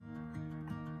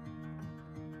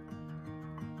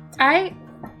I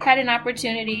had an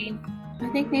opportunity, I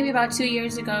think maybe about 2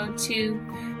 years ago, to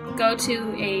go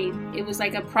to it was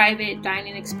like a private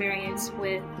dining experience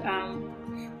with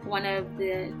one of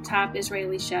the top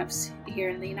Israeli chefs here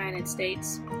in the United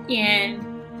States.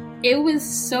 And it was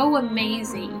so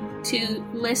amazing to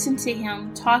listen to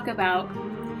him talk about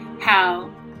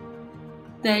how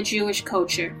the Jewish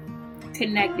culture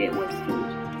connected with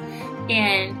food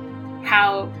and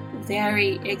how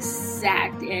very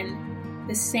exact and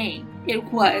the same it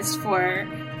was for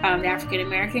the African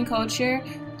American culture,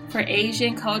 for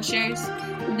Asian cultures.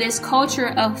 This culture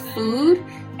of food,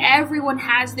 everyone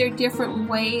has their different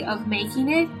way of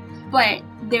making it, but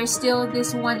there's still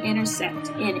this one intersect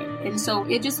in it. And so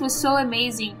it just was so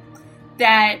amazing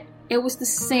that it was the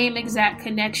same exact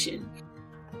connection.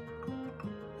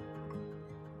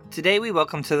 Today we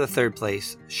welcome to the third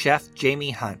place Chef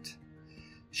Jamie Hunt.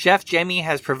 Chef Jamie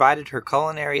has provided her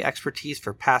culinary expertise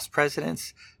for past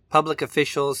presidents, public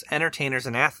officials, entertainers,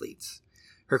 and athletes.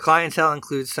 Her clientele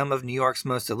includes some of New York's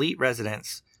most elite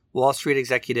residents, Wall Street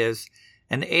executives,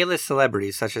 and A-list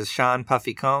celebrities such as Sean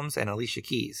Puffy Combs and Alicia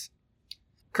Keys.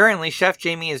 Currently, Chef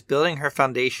Jamie is building her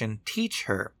foundation, Teach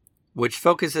Her, which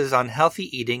focuses on healthy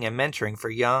eating and mentoring for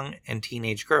young and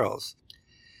teenage girls.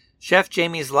 Chef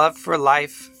Jamie's love for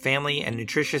life, family, and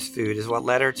nutritious food is what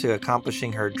led her to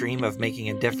accomplishing her dream of making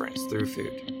a difference through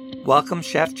food. Welcome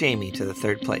Chef Jamie to the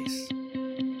third place.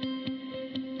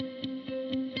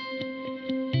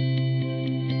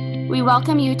 We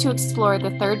welcome you to explore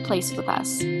the third place with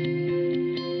us.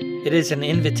 It is an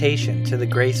invitation to the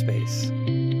gray space,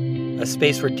 a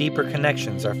space where deeper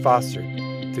connections are fostered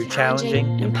through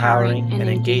challenging, empowering, and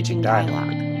engaging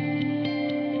dialogue.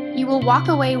 You will walk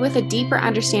away with a deeper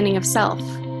understanding of self,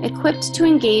 equipped to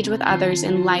engage with others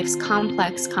in life's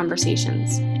complex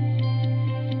conversations.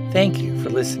 Thank you for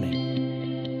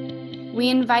listening. We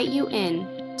invite you in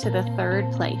to the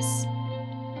third place.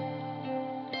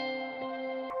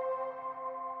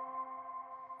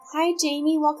 Hi,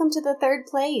 Jamie. Welcome to the third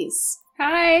place.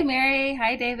 Hi, Mary.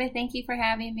 Hi, David. Thank you for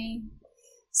having me.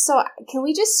 So, can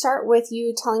we just start with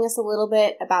you telling us a little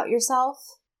bit about yourself?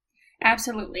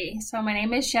 Absolutely. So my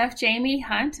name is Chef Jamie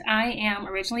Hunt. I am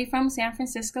originally from San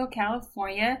Francisco,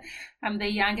 California. I'm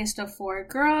the youngest of 4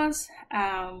 girls.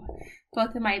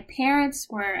 Both of my parents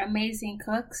were amazing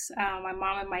cooks. My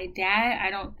mom and my dad. I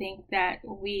don't think that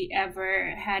we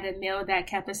ever had a meal that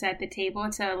kept us at the table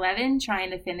till 11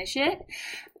 trying to finish it.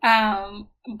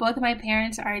 Both of my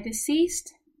parents are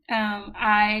deceased.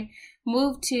 I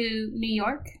moved to New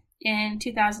York in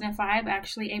 2005,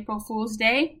 actually April Fool's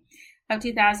Day of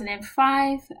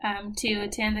 2005, to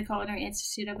attend the Culinary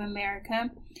Institute of America.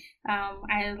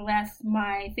 I left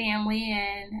my family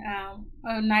and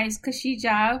a nice cushy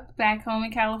job back home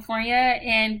in California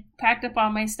and packed up all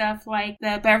my stuff like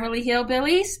the Beverly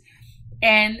Hillbillies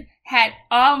and had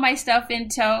all my stuff in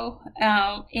tow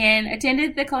and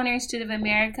attended the Culinary Institute of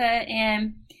America,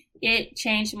 and it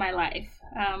changed my life.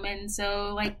 And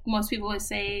so, like most people would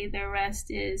say, the rest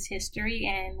is history,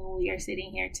 and we are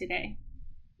sitting here today.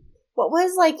 What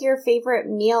was like your favorite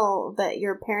meal that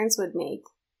your parents would make?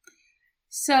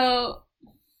 So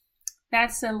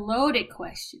that's a loaded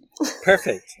question.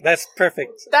 Perfect. That's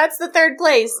perfect. That's the third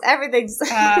place. Everything's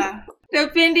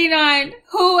depending on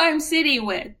who I'm sitting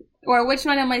with or which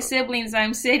one of my siblings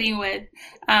I'm sitting with.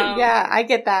 Yeah, I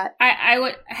get that. I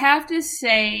would have to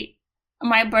say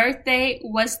my birthday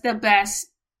was the best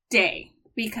day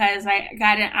because I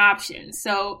got an option.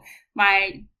 So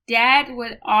my dad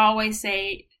would always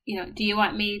say, do you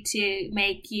want me to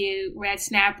make you red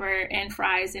snapper and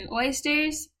fries and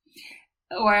oysters?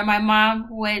 Or my mom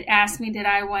would ask me, did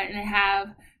I want to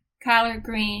have collard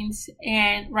greens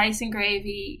and rice and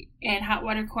gravy and hot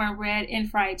water cornbread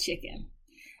and fried chicken?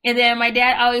 And then my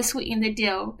dad always sweetened the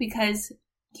deal because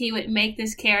he would make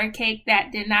this carrot cake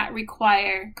that did not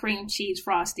require cream cheese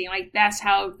frosting. Like, that's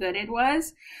how good it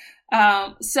was.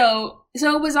 So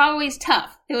it was always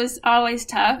tough.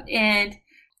 And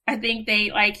I think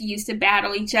they used to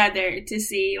battle each other to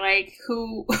see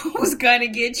who was going to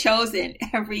get chosen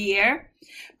every year.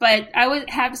 But I would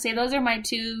have to say those are my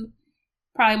 2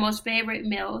 probably most favorite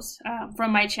meals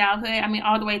from my childhood. I mean,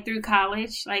 all the way through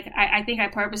college. I think I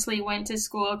purposely went to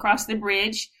school across the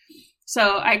bridge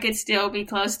so I could still be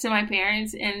close to my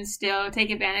parents and still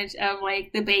take advantage of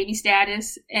the baby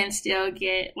status and still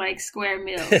get square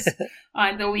meals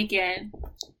on the weekend.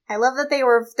 I love that they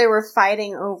were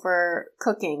fighting over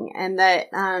cooking and that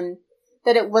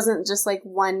it wasn't just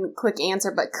one quick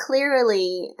answer, but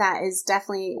clearly that is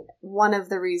definitely one of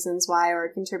the reasons why, or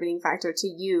a contributing factor to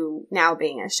you now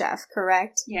being a chef,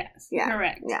 correct? Yes, yeah,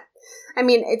 correct. Yeah. I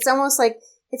mean, it's almost like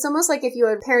It's almost like if you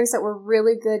had parents that were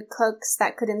really good cooks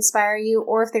that could inspire you,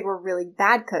 or if they were really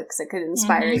bad cooks that could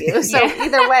inspire you. So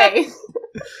either way.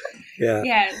 Yeah.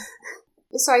 Yes.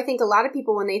 So I think a lot of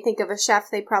people, when they think of a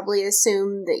chef, they probably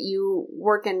assume that you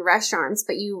work in restaurants,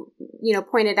 but you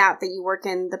pointed out that you work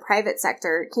in the private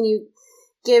sector. Can you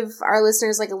give our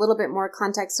listeners like a little bit more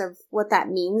context of what that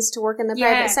means to work in the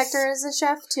private sector as a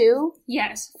chef too?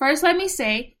 Yes. First, let me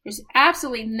say there's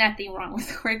absolutely nothing wrong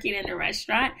with working in a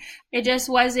restaurant. It just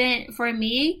wasn't for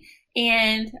me.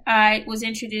 And I was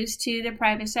introduced to the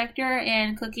private sector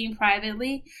and cooking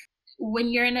privately. When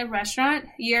you're in a restaurant,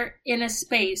 you're in a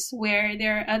space where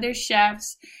there are other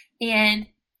chefs and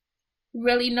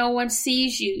really no one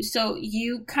sees you. So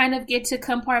you kind of get to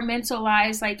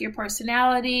compartmentalize like your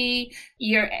personality,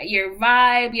 your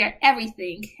vibe, your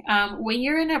everything. When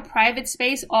you're in a private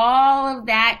space, all of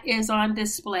that is on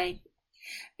display.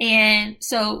 And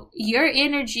so your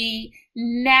energy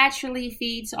naturally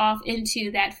feeds off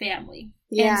into that family.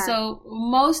 Yeah. And so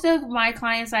most of my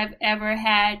clients I've ever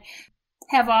had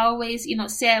have always,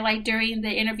 said like during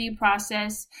the interview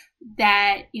process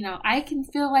that, I can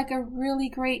feel like a really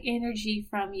great energy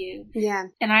from you. Yeah.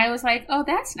 And I was like, oh,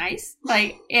 that's nice.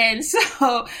 And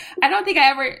so I don't think I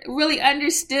ever really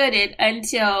understood it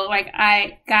until like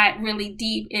I got really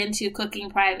deep into cooking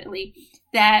privately,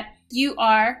 that you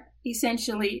are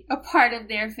essentially a part of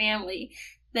their family.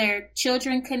 Their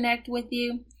children connect with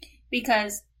you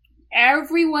because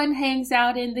everyone hangs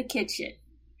out in the kitchen.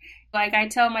 Like I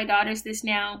tell my daughters this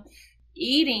now,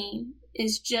 eating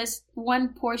is just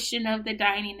one portion of the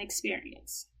dining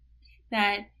experience.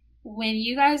 That when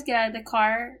you guys get out of the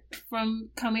car from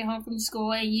coming home from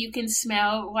school and you can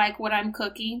smell like what I'm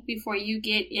cooking before you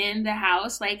get in the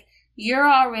house, like you're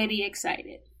already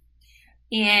excited.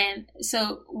 And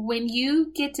so when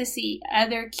you get to see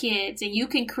other kids and you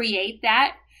can create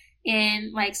that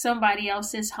in like somebody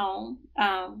else's home,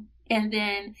 and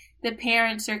then the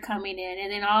parents are coming in,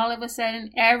 and then all of a sudden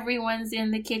everyone's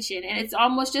in the kitchen, and it's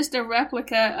almost just a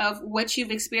replica of what you've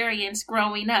experienced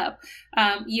growing up.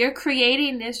 You're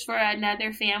creating this for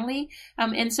another family.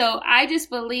 And so I just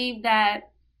believe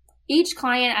that each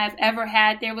client I've ever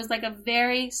had, there was like a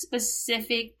very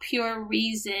specific, pure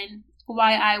reason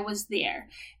why I was there.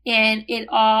 And it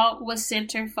all was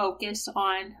center focused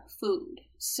on food.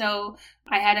 So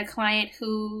I had a client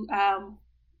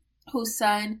whose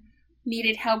son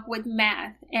needed help with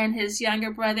math, and his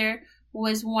younger brother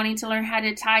was wanting to learn how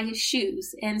to tie his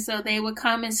shoes. And so they would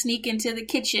come and sneak into the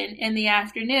kitchen in the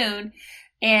afternoon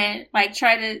and like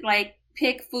try to like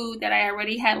pick food that I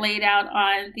already had laid out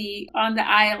on the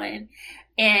island.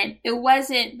 And it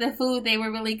wasn't the food they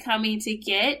were really coming to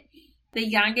get. The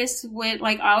youngest would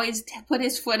like always put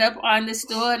his foot up on the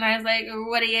stool, and I was like,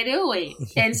 what are you doing?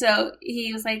 And so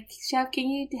he was like, Chef, can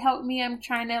you help me? I'm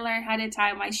trying to learn how to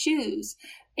tie my shoes.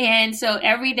 And so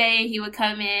every day he would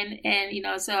come in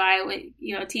and, so I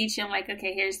would, teach him like,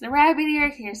 okay, here's the rabbit ear,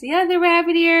 here's the other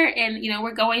rabbit ear. And,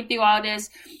 we're going through all this.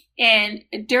 And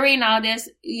during all this,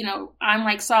 I'm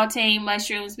like sauteing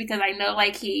mushrooms because I know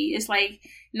like he is like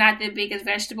not the biggest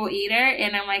vegetable eater.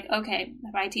 And I'm like, okay,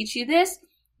 if I teach you this,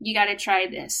 you got to try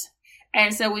this.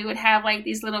 And so we would have like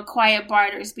these little quiet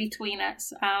barters between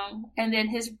us. And then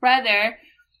his brother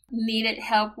needed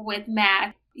help with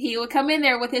math. He would come in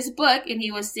there with his book and he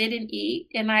would sit and eat.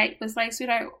 And I was like,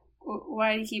 sweetheart,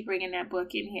 why do you keep bringing that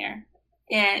book in here?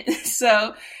 And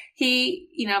so he,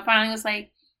 finally was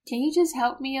like, can you just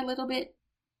help me a little bit?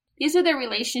 These are the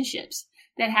relationships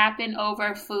that happen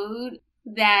over food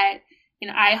that,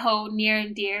 I hold near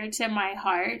and dear to my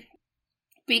heart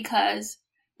because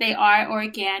they are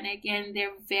organic and they're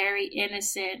very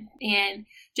innocent. And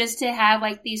just to have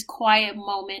like these quiet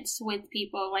moments with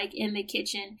people like in the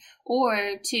kitchen,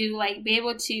 or to like be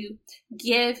able to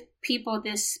give people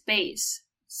this space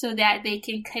so that they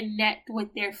can connect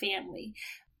with their family.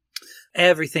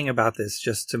 Everything about this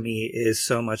just to me is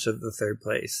so much of the third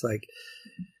place. Like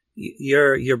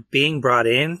you're being brought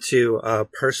into a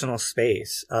personal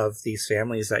space of these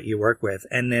families that you work with.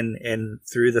 And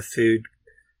through the food,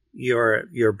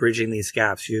 you're bridging these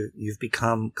gaps. You've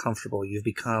become comfortable. You've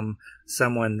become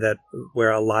someone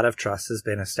where a lot of trust has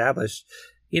been established.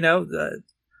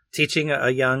 Teaching a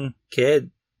young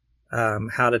kid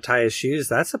how to tie his shoes,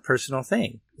 that's a personal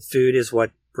thing. Food is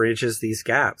what bridges these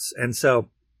gaps. And so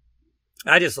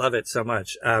I just love it so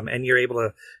much. And you're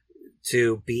able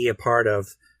to be a part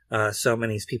of so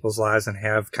many people's lives and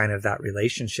have kind of that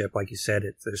relationship. Like you said,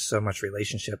 there's so much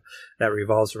relationship that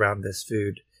revolves around this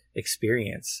food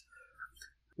experience.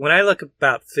 When I look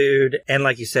about food, and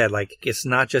like you said, like it's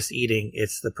not just eating,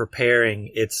 it's the preparing,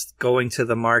 it's going to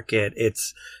the market,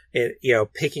 it's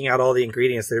picking out all the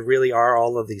ingredients. There really are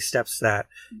all of these steps that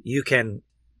you can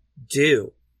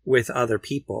do with other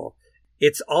people.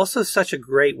 It's also such a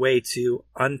great way to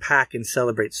unpack and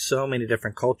celebrate so many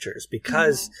different cultures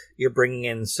because you're bringing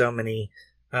in so many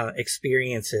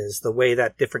experiences, the way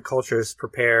that different cultures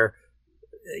prepare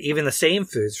even the same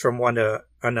foods from one to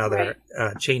another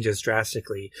changes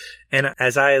drastically. And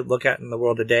as I look at in the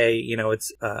world today,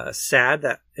 it's sad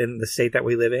that in the state that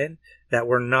we live in, that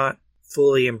we're not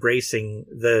fully embracing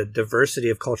the diversity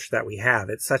of culture that we have.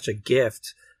 It's such a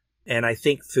gift. And I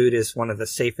think food is one of the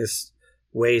safest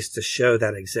ways to show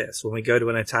that exists. When we go to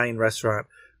an Italian restaurant,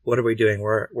 what are we doing?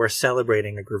 We're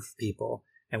celebrating a group of people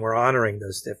and we're honoring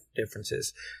those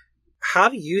differences. How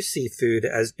do you see food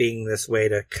as being this way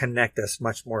to connect us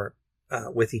much more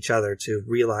with each other, to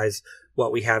realize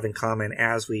what we have in common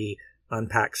as we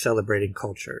unpack celebrating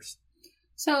cultures?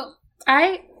 So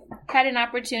I had an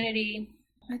opportunity,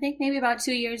 I think maybe about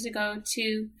 2 years ago,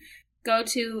 to go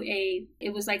to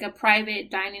it was like a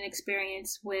private dining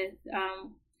experience with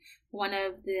one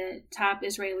of the top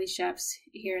Israeli chefs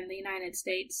here in the United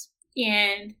States.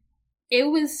 And it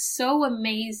was so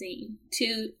amazing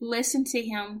to listen to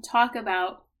him talk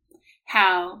about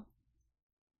how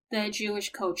the Jewish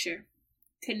culture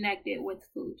connected with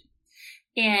food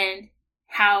and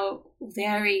how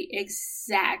very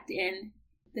exact and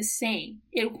the same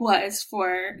it was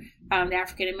for the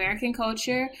African American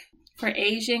culture, for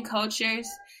Asian cultures.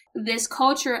 This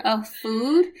culture of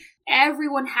food,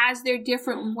 everyone has their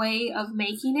different way of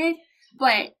making it,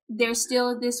 but there's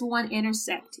still this one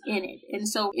intersect in it. And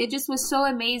so it just was so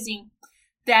amazing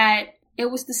that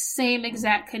it was the same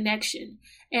exact connection.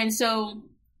 And so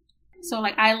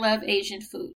like, I love Asian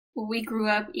food. We grew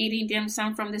up eating dim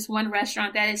sum from this one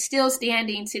restaurant that is still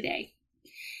standing today.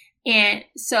 And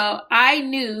so I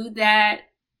knew that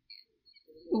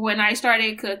when I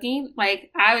started cooking, like,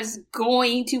 I was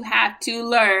going to have to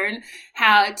learn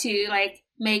how to, like,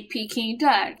 make Peking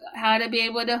duck, how to be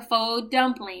able to fold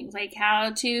dumplings, like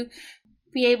how to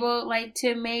be able, like,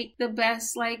 to make the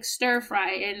best, like, stir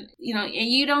fry. And, and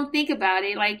you don't think about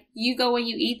it. Like, you go and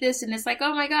you eat this and it's like,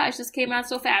 oh my gosh, this came out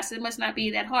so fast. It must not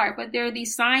be that hard. But there are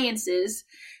these sciences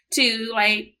to,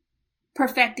 like,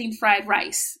 perfecting fried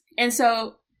rice. And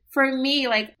so for me,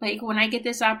 like when I get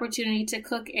this opportunity to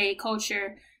cook a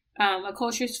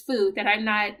culture's food that I'm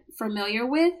not familiar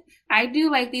with, I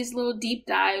do like these little deep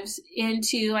dives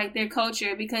into, like, their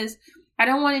culture, because I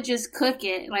don't want to just cook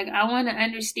it. Like, I want to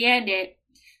understand it,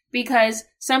 because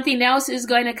something else is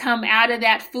going to come out of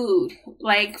that food,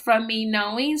 like, from me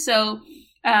knowing. So,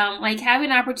 like,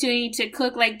 having an opportunity to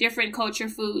cook, like, different culture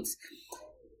foods,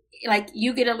 like,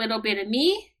 you get a little bit of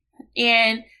me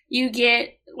and you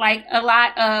get, like, a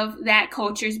lot of that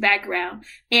culture's background.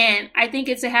 And I think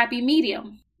it's a happy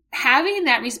medium. Having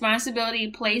that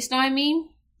responsibility placed on me,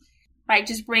 like,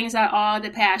 just brings out all the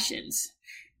passions.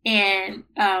 And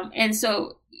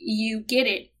so you get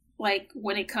it, like,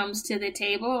 when it comes to the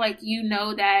table, like,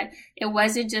 that it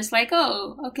wasn't just like,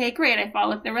 oh, okay, great, I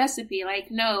followed the recipe. Like,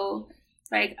 no,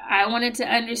 like, I wanted to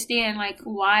understand, like,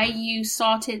 why you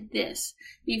salted this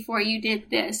before you did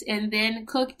this, and then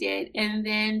cooked it, and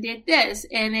then did this,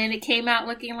 and then it came out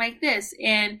looking like this.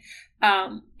 And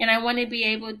I want to be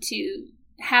able to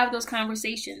have those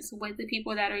conversations with the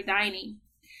people that are dining.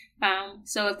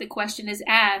 So if the question is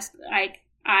asked, like,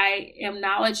 I am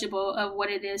knowledgeable of what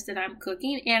it is that I'm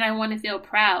cooking, and I want to feel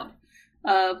proud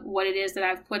of what it is that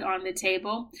I've put on the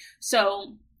table.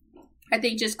 So I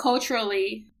think just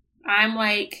culturally, I'm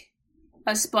like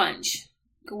a sponge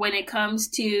when it comes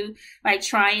to, like,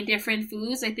 trying different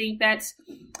foods. I think that's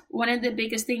one of the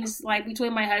biggest things, like,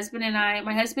 between my husband and I.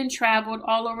 My husband traveled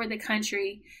all over the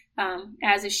country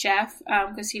as a chef,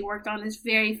 because he worked on this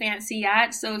very fancy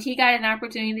yacht. So he got an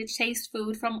opportunity to taste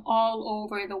food from all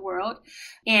over the world.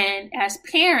 And as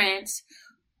parents,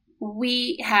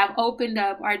 we have opened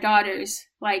up our daughters,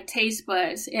 like, taste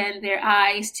buds and their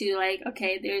eyes to, like,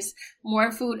 okay, there's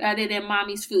more food other than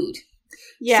mommy's food.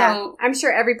 Yeah, so, I'm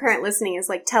sure every parent listening is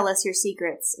like, tell us your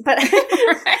secrets. But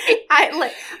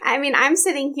right? I'm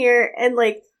sitting here and,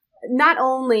 like, not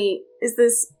only is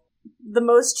this the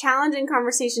most challenging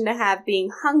conversation to have being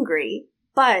hungry,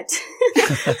 but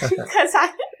because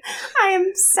I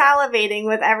am salivating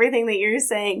with everything that you're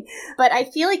saying, but I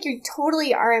feel like you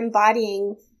totally are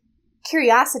embodying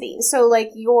curiosity. So, like,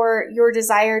 your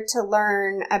desire to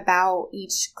learn about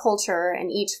each culture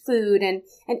and each food and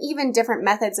even different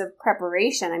methods of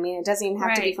preparation. I mean, it doesn't even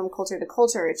have to be from culture to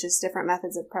culture. It's just different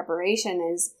methods of preparation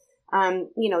is,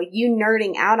 you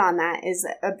nerding out on that is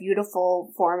a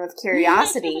beautiful form of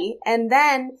curiosity. And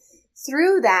then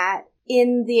through that,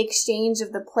 in the exchange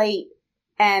of the plate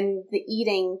and the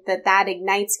eating, that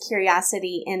ignites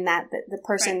curiosity in the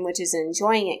person, right, which is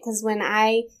enjoying it. Because when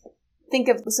I think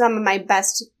of some of my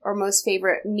best or most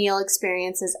favorite meal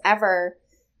experiences ever,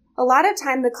 a lot of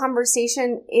time the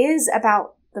conversation is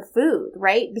about the food,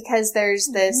 right? Because there's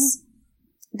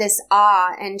this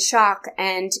awe and shock,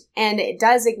 and it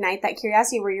does ignite that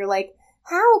curiosity where you're like,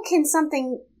 how can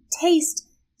something taste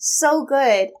so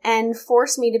good and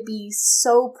force me to be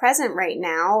so present right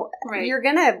now? Right. You're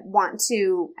gonna want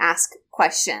to ask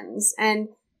questions. And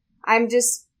I'm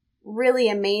just really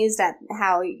amazed at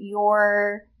how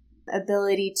your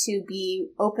ability to be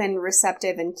open,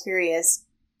 receptive, and curious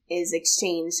is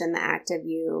exchanged in the act of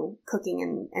you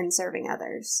cooking and serving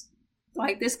others.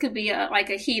 Like, this could be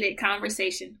a heated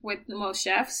conversation with the most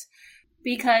chefs,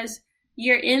 because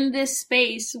you're in this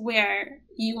space where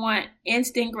you want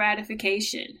instant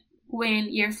gratification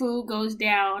when your food goes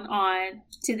down on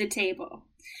to the table.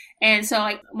 And so,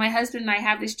 like, my husband and I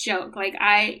have this joke. Like,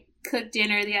 I cooked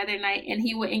dinner the other night and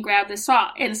he went and grabbed the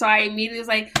salt. And so I immediately was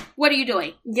like, what are you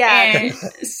doing? Yeah. And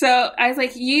so I was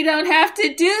like, you don't have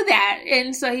to do that.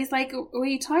 And so he's like, what are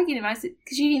you talking about? I said,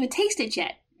 because you didn't even taste it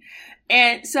yet.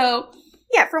 And so...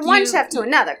 yeah, from one chef to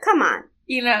another. Come on.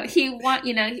 And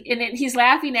then he's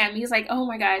laughing at me. He's like, oh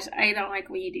my gosh, I don't like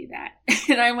when you do that.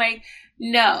 And I'm like,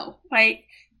 no, like,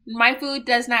 my food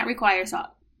does not require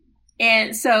salt.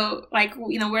 And so, like,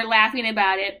 we're laughing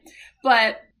about it.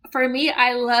 But for me,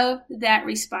 I love that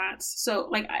response. So,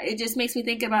 like, it just makes me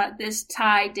think about this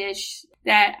Thai dish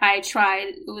that I tried.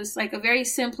 It was like a very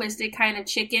simplistic kind of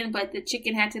chicken, but the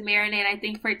chicken had to marinate, I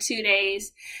think, for 2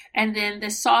 days. And then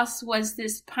the sauce was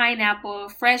this pineapple,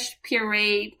 fresh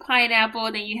pureed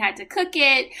pineapple. Then you had to cook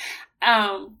it.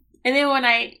 And then when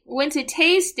I went to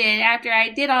taste it, after I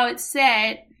did all it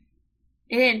said,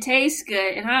 it didn't taste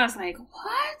good. And I was like,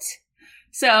 what?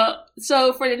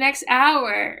 So for the next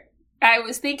hour, I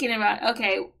was thinking about,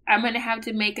 okay, I'm going to have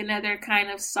to make another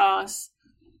kind of sauce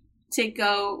to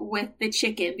go with the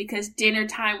chicken because dinner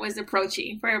time was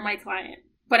approaching for my client.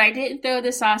 But I didn't throw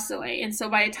the sauce away. And so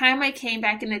by the time I came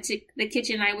back in the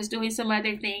kitchen, I was doing some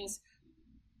other things.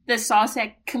 The sauce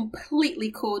had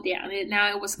completely cooled down. And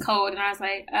now it was cold. And I was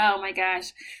like, oh my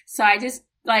gosh. So I just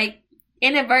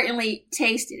inadvertently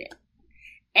tasted it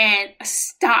and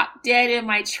stopped dead in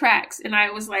my tracks. And I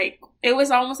was like, it was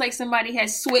almost like somebody had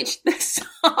switched the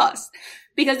sauce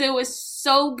because it was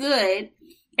so good.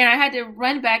 And I had to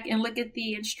run back and look at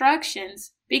the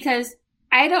instructions because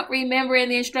I don't remember in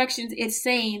the instructions it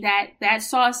saying that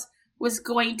sauce was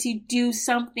going to do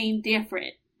something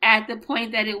different at the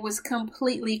point that it was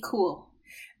completely cool.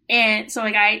 And so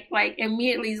I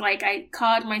immediately I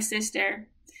called my sister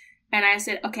and I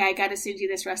said, okay, I got to send you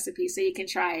this recipe so you can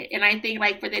try it. And I think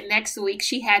for the next week,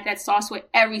 she had that sauce with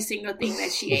every single thing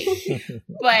that she ate.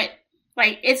 But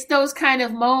it's those kind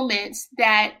of moments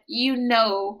that,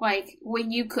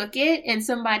 when you cook it and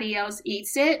somebody else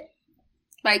eats it,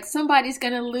 somebody's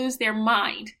going to lose their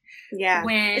mind. Yeah.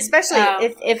 Especially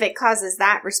if it causes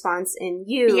that response in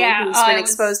you, who's been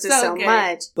exposed to so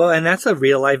much. Well, and that's a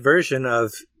real life version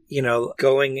of,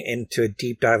 going into a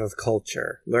deep dive of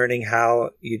culture, learning how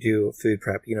you do food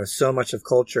prep. So much of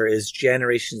culture is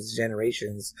generations and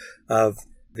generations of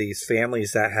these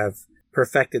families that have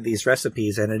perfected these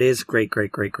recipes, and it is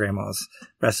great-great-great-grandma's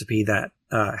recipe that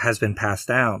has been passed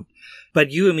down.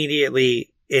 But you immediately,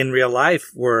 in real life,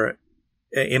 were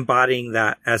embodying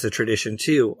that as a tradition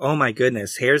too. Oh my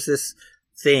goodness, here's this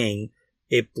thing.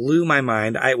 It blew my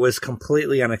mind. It was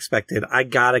completely unexpected. I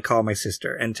gotta call my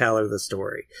sister and tell her the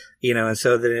story. And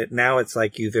so that now it's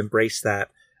like you've embraced that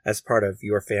as part of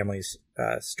your family's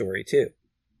story too.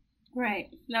 Right.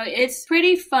 No, it's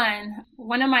pretty fun.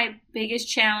 One of my biggest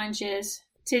challenges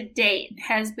to date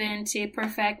has been to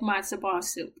perfect matzo ball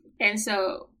soup. And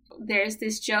so there's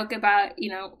this joke about,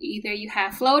 either you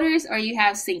have floaters or you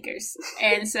have sinkers.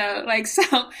 And so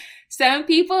some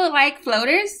people like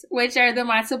floaters, which are the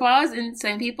matzo balls, and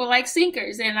some people like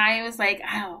sinkers. And I was like,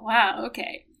 oh, wow,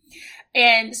 okay.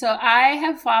 And so I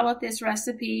have followed this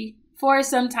recipe for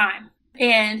some time.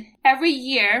 And every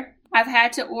year I've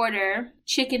had to order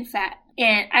chicken fat.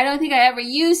 And I don't think I ever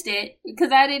used it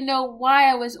because I didn't know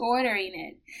why I was ordering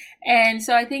it. And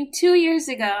so I think 2 years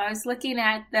ago, I was looking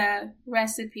at the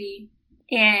recipe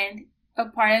and a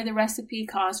part of the recipe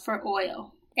calls for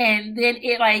oil. And then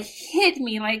it hit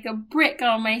me like a brick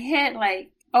on my head,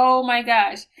 oh my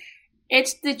gosh,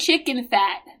 it's the chicken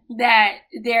fat that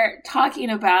they're talking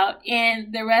about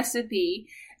in the recipe.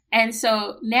 And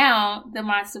so now the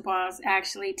matzo balls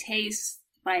actually taste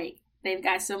like they've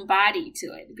got some body to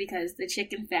it because the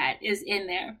chicken fat is in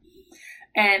there.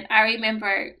 And I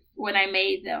remember when I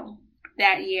made them,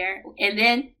 that year. And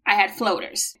then I had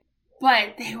floaters.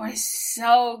 But they were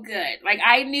so good. Like,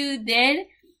 I knew then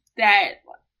that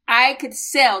I could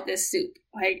sell this soup.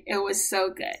 Like, it was so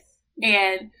good.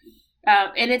 And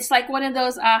it's like one of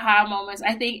those aha moments.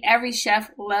 I think every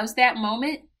chef loves that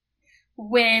moment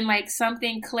when like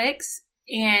something clicks.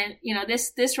 And, you know,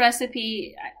 this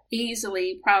recipe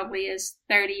easily probably is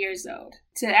 30 years old.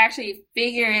 To actually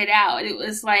figure it out, it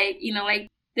was like, you know, like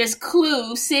this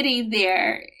clue sitting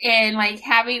there and like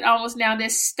having almost now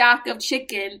this stock of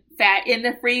chicken fat in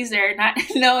the freezer, not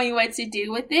knowing what to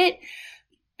do with it.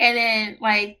 And then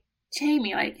like,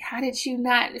 Jamie, like, how did you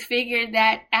not figure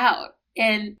that out?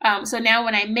 And so now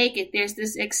when I make it, there's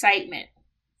this excitement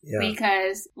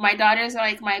because my daughters are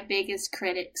like my biggest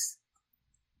critics.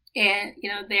 And, you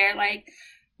know, they're like,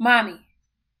 Mommy,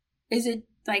 is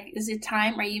it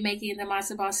time? Are you making the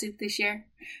matzo ball soup this year?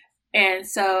 And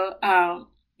so,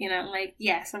 you know, I'm like,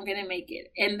 yes, I'm going to make it.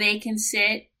 And they can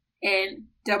sit and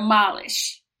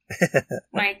demolish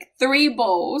like 3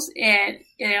 bowls. And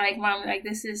they're like, Mom, like,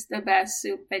 this is the best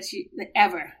soup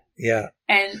ever. Yeah.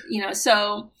 And, you know,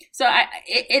 so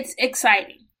it's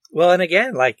exciting. Well, and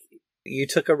again, like, you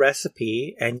took a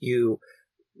recipe and you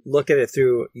looked at it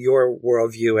through your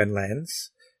worldview and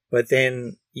lens, but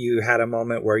then you had a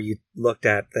moment where you looked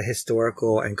at the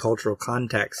historical and cultural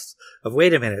context of,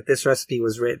 wait a minute, this recipe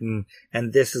was written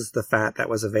and this is the fat that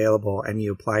was available, and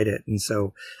you applied it. And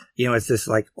so, you know, it's this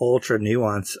like ultra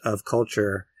nuance of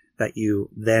culture that you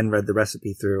then read the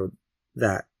recipe through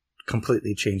that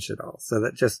completely changed it all. So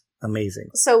that's just amazing.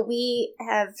 So we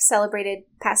have celebrated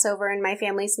Passover in my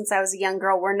family since I was a young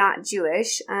girl. We're not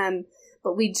Jewish,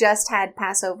 but we just had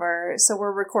Passover. So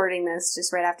we're recording this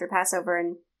just right after Passover.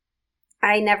 And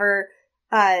I never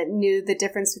knew the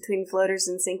difference between floaters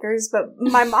and sinkers, but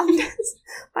my mom does.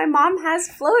 My mom has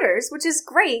floaters, which is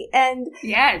great. And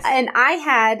yes, and I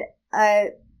had,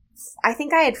 I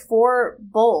think I had 4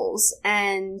 bowls,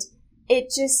 and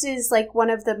it just is like one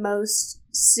of the most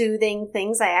soothing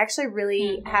things. I actually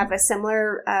really have a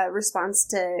similar response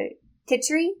to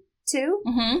kitchery too.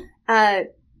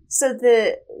 So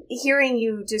the hearing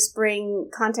you just bring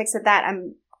context of that,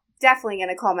 I'm definitely going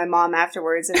to call my mom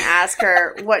afterwards and ask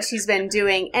her what she's been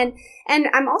doing. And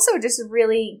I'm also just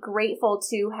really grateful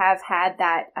to have had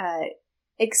that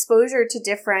exposure to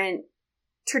different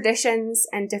traditions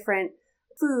and different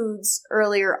foods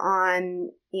earlier on.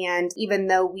 And even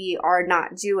though we are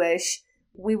not Jewish,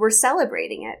 we were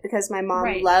celebrating it because my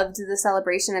mom loved the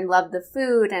celebration and loved the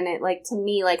food. And it, like, to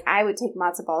me, like, I would take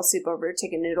matzo ball soup over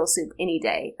chicken noodle soup any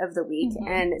day of the week.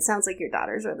 And it sounds like your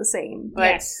daughters are the same.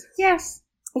 But Yes.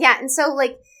 Yeah. And so,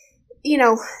 like, you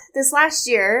know, this last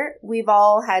year, we've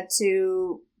all had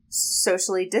to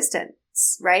socially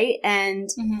distance, right? And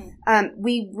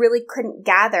we really couldn't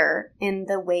gather in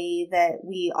the way that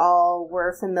we all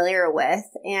were familiar with.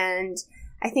 And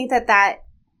I think that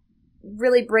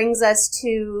really brings us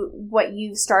to what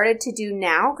you've started to do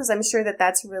now, because I'm sure that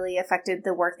that's really affected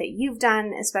the work that you've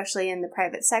done, especially in the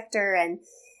private sector.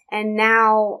 And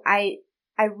now I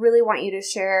really want you to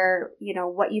share, you know,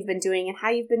 what you've been doing and how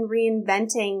you've been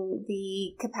reinventing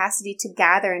the capacity to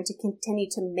gather and to continue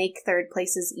to make third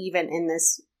places even in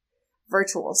this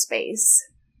virtual space.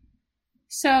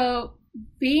 So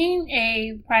being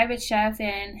a private chef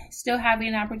and still having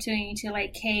an opportunity to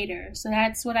like cater. So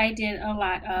that's what I did a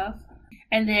lot of.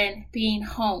 And then being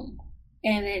home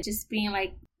and then just being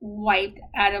like wiped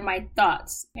out of my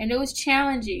thoughts. And it was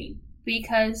challenging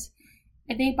because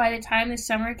I think by the time the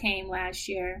summer came last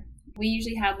year, we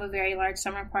usually have a very large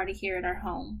summer party here at our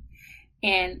home.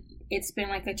 And it's been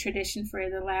like a tradition for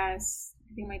the last,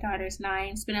 I think my daughter's 9,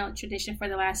 it's been a tradition for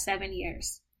the last 7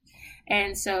 years.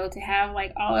 And so to have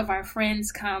like all of our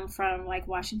friends come from like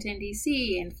Washington,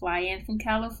 D.C. and fly in from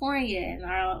California, and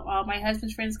all my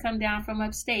husband's friends come down from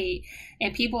upstate,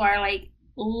 and people are like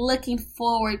looking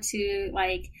forward to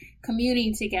like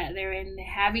communing together and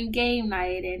having game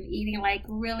night and eating like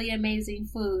really amazing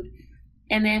food.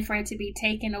 And then for it to be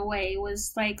taken away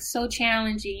was like so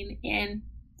challenging.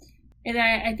 And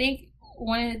I think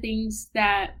one of the things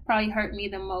that probably hurt me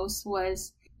the most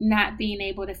was not being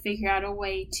able to figure out a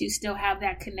way to still have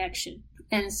that connection.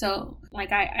 And so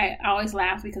like I always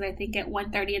laugh because I think at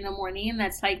 1:30 in the morning,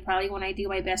 that's like probably when I do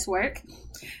my best work.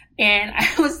 And I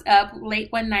was up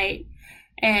late one night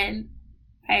and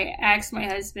I asked my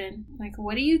husband, like,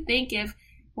 what do you think if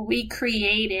we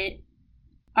created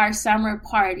our summer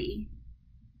party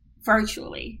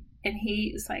virtually? And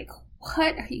he was like,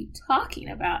 what are you talking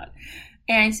about?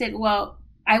 And I said, well,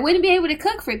 I wouldn't be able to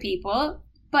cook for people,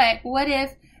 but what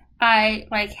if I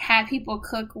like had people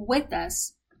cook with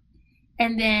us,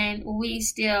 and then we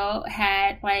still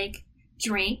had like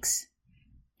drinks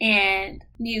and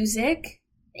music.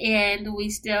 And we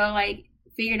still like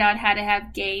figured out how to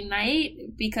have game night,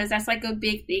 because that's like a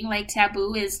big thing. Like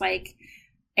taboo is like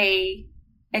a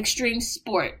extreme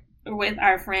sport with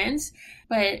our friends.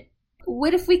 But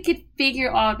what if we could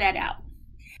figure all that out?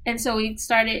 And so we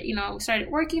started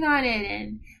working on it,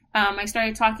 and I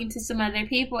started talking to some other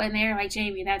people, and they were like,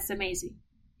 Jamie, that's amazing.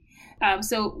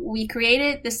 So we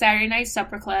created the Saturday Night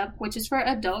Supper Club, which is for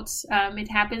adults. It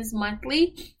happens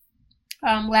monthly.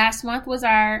 Last month was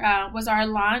our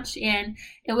launch, and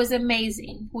it was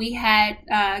amazing. We had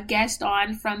guests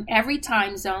on from every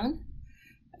time zone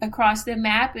across the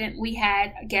map, and we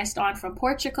had guests on from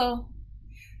Portugal.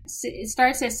 It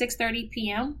starts at 6:30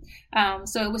 p.m.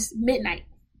 So it was midnight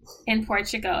in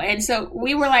Portugal. And so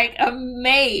we were like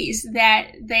amazed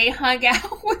that they hung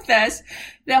out with us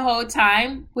the whole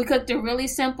time. We cooked a really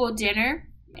simple dinner,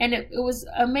 and it was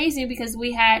amazing because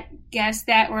we had guests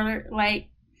that were like,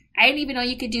 I didn't even know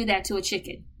you could do that to a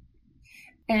chicken.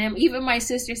 And even my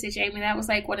sister said, Jamie, that was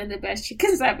like one of the best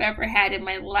chickens I've ever had in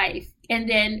my life. And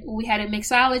then we had a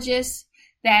mixologist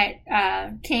that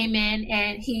came in,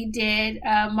 and he did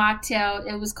a mocktail.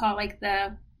 It was called like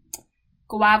the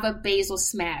guava basil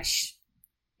smash.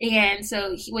 And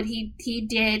so he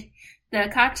did the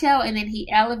cocktail, and then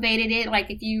he elevated it like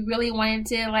if you really wanted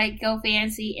to like go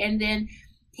fancy, and then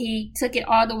he took it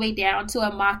all the way down to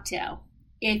a mocktail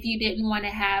if you didn't want to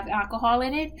have alcohol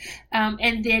in it.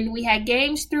 And then we had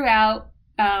games throughout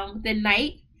the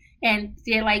night, and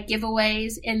did like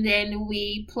giveaways, and then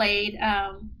we played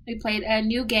a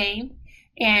new game,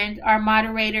 and our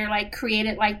moderator like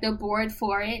created like the board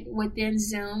for it within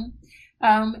Zoom.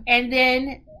 And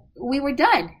then we were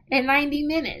done in 90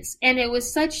 minutes, and it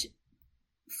was such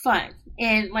fun.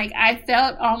 And like I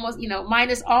felt almost,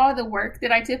 minus all the work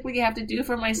that I typically have to do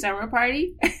for my summer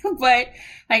party, but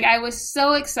like I was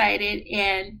so excited.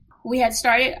 And we had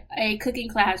started a cooking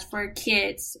class for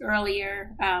kids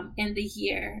earlier in the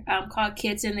year called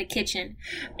Kids in the Kitchen,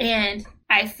 and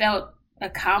I felt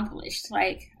accomplished.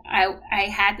 Like I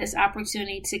had this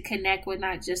opportunity to connect with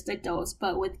not just adults,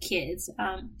 but with kids,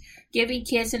 giving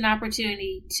kids an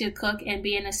opportunity to cook and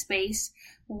be in a space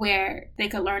where they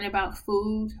could learn about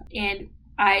food. And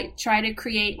I try to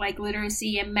create like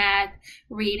literacy and math,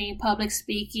 reading, public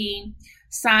speaking,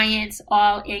 science,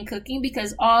 all in cooking,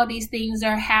 because all these things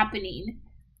are happening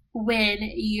when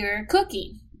you're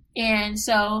cooking. And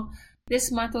so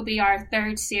this month will be our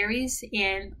third series,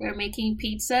 and we're making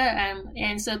pizza.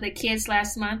 And so the kids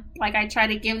last month, like I try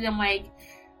to give them like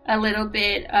a little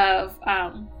bit of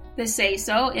the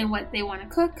say-so in what they want to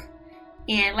cook.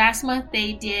 And last month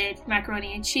they did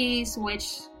macaroni and cheese,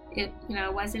 which it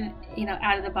wasn't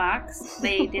out of the box.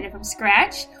 They did it from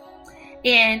scratch,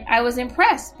 and I was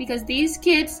impressed because these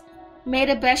kids made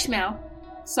a bechamel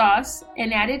sauce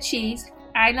and added cheese.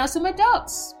 I know some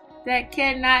adults that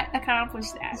cannot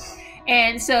accomplish that.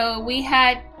 And so we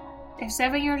had a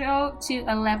 7-year-old to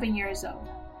 11 years old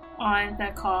on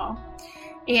the call,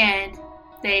 and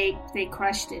they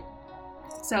crushed it.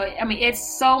 So, I mean,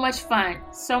 it's so much fun.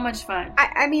 So much fun.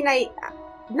 I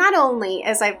not only,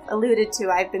 as I've alluded to,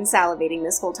 I've been salivating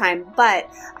this whole time, but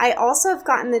I also have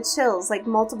gotten the chills like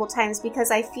multiple times, because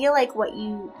I feel like what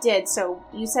you did, so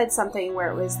you said something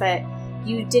where it was that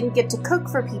you didn't get to cook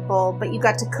for people, but you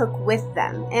got to cook with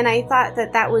them. And I thought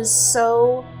that was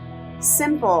so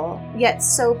simple, yet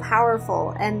so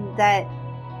powerful. And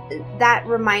that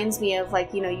reminds me of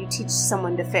like, you teach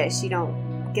someone to fish. You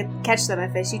don't catch them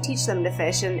a fish, you teach them to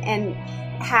fish. And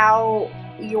how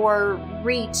your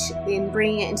reach in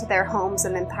bringing it into their homes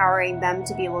and empowering them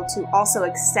to be able to also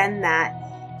extend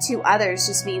that to others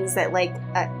just means that like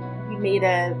you made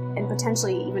and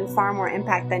potentially even far more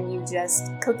impact than you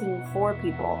just cooking for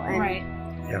people. And right.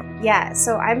 Yeah.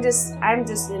 So I'm just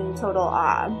in total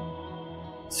awe.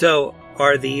 So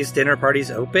are these dinner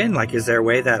parties open? Like, is there a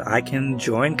way that I can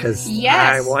join? Because yes.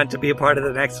 I want to be a part of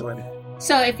the next one.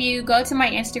 So if you go to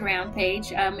my Instagram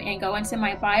page and go into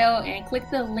my bio and click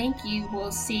the link, you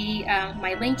will see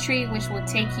my link tree, which will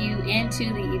take you into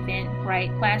the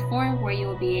Eventbrite platform, where you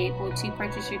will be able to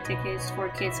purchase your tickets for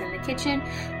Kids in the Kitchen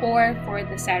or for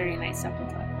the Saturday Night Supper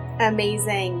Club.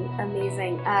 Amazing.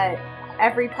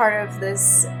 Every part of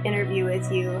this interview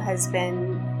with you has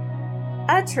been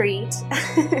a treat.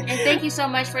 And thank you so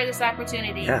much for this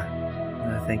opportunity. Yeah.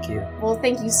 Thank you. Well,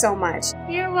 thank you so much.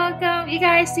 You're welcome. You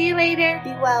guys, see you later.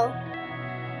 Be well.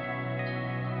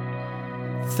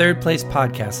 Third Place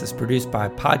Podcast is produced by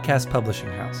Podcast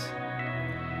Publishing House.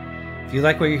 If you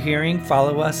like what you're hearing,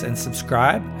 follow us and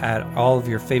subscribe at all of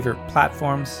your favorite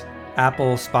platforms,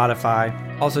 Apple, Spotify.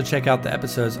 Also check out the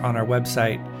episodes on our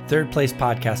website,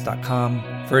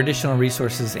 thirdplacepodcast.com for additional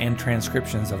resources and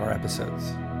transcriptions of our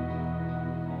episodes.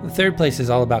 The Third Place is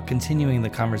all about continuing the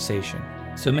conversation,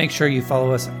 so make sure you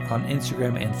follow us on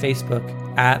Instagram and Facebook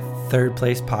at Third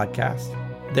Place Podcast.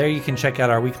 There you can check out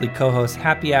our weekly co-host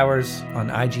Happy Hours on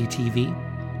IGTV.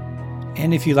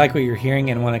 And if you like what you're hearing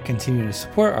and want to continue to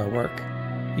support our work,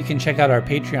 you can check out our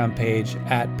Patreon page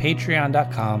at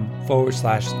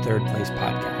patreon.com/Third Place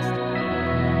Podcast.